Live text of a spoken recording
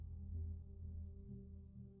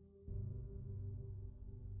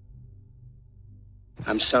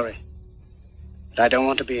I'm sorry, but I don't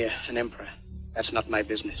want to be an emperor. That's not my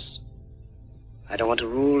business. I don't want to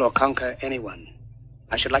rule or conquer anyone.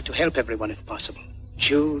 I should like to help everyone if possible.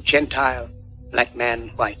 Jew, Gentile, black man,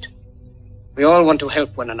 white. We all want to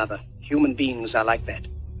help one another. Human beings are like that.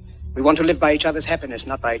 We want to live by each other's happiness,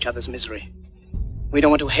 not by each other's misery. We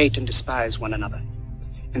don't want to hate and despise one another.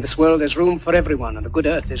 In this world, there's room for everyone, and the good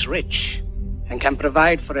earth is rich and can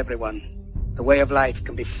provide for everyone. The way of life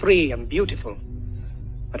can be free and beautiful,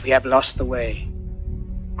 but we have lost the way.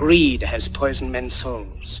 Greed has poisoned men's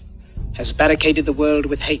souls, has barricaded the world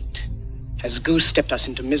with hate, has goose-stepped us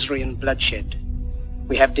into misery and bloodshed.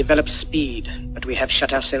 We have developed speed, but we have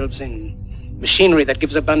shut ourselves in. Machinery that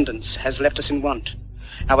gives abundance has left us in want.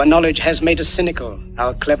 Our knowledge has made us cynical,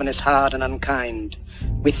 our cleverness hard and unkind.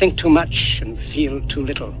 We think too much and feel too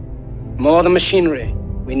little. More than machinery,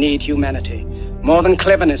 we need humanity. More than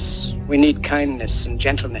cleverness, we need kindness and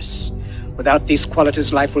gentleness. Without these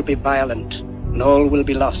qualities, life will be violent, and all will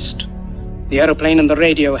be lost. The aeroplane and the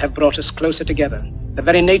radio have brought us closer together. The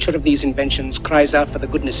very nature of these inventions cries out for the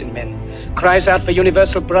goodness in men, cries out for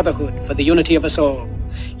universal brotherhood, for the unity of us all.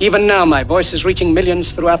 Even now, my voice is reaching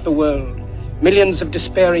millions throughout the world, millions of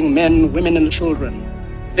despairing men, women, and children,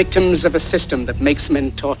 victims of a system that makes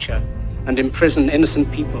men torture and imprison innocent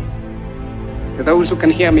people. To those who can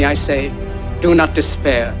hear me, I say, do not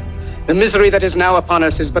despair. The misery that is now upon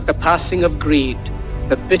us is but the passing of greed,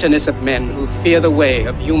 the bitterness of men who fear the way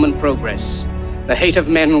of human progress. The hate of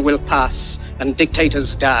men will pass, and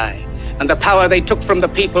dictators die, and the power they took from the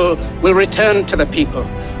people will return to the people.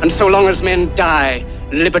 And so long as men die,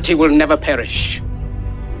 liberty will never perish.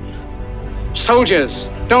 Soldiers,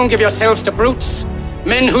 don't give yourselves to brutes,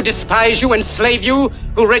 men who despise you, enslave you,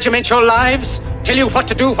 who regiment your lives, tell you what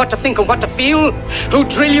to do, what to think, and what to feel, who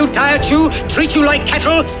drill you, diet you, treat you like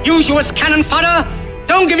cattle, use you as cannon fodder.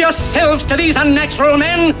 Don't give yourselves to these unnatural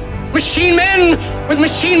men with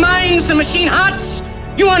machine minds and machine hearts.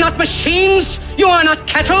 You are not machines, you are not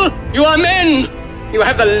cattle, you are men. You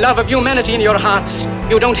have the love of humanity in your hearts.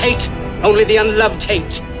 You don't hate, only the unloved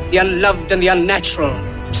hate, the unloved and the unnatural.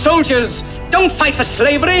 Soldiers, don't fight for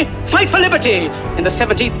slavery, fight for liberty. In the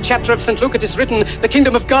 17th chapter of St. Luke it is written, the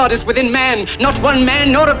kingdom of God is within man, not one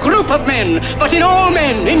man nor a group of men, but in all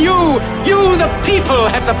men, in you. You, the people,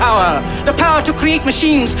 have the power to create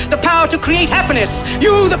machines, the power to create happiness.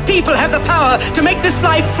 You, the people, have the power to make this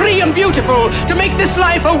life free and beautiful, to make this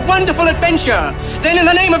life a wonderful adventure. Then in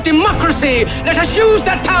the name of democracy, let us use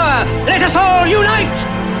that power. Let us all unite.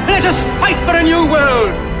 Let us fight for a new world,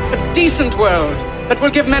 a decent world, that will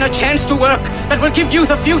give men a chance to work, that will give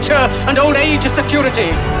youth a future and old age a security.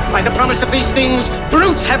 By the promise of these things,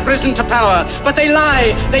 brutes have risen to power, but they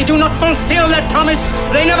lie. They do not fulfill that promise.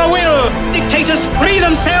 They never will. Dictators free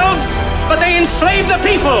themselves, but they enslave the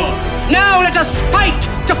people. Now let us fight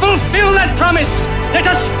to fulfill that promise. Let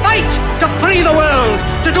us fight to free the world,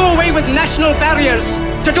 to do away with national barriers,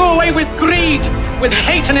 to do away with greed, with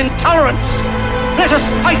hate and intolerance. Let us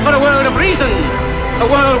fight for a world of reason, a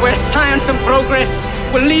world where science and progress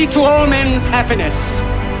will lead to all men's happiness.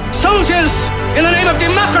 Soldiers, in the name of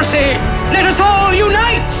democracy, let us all unite!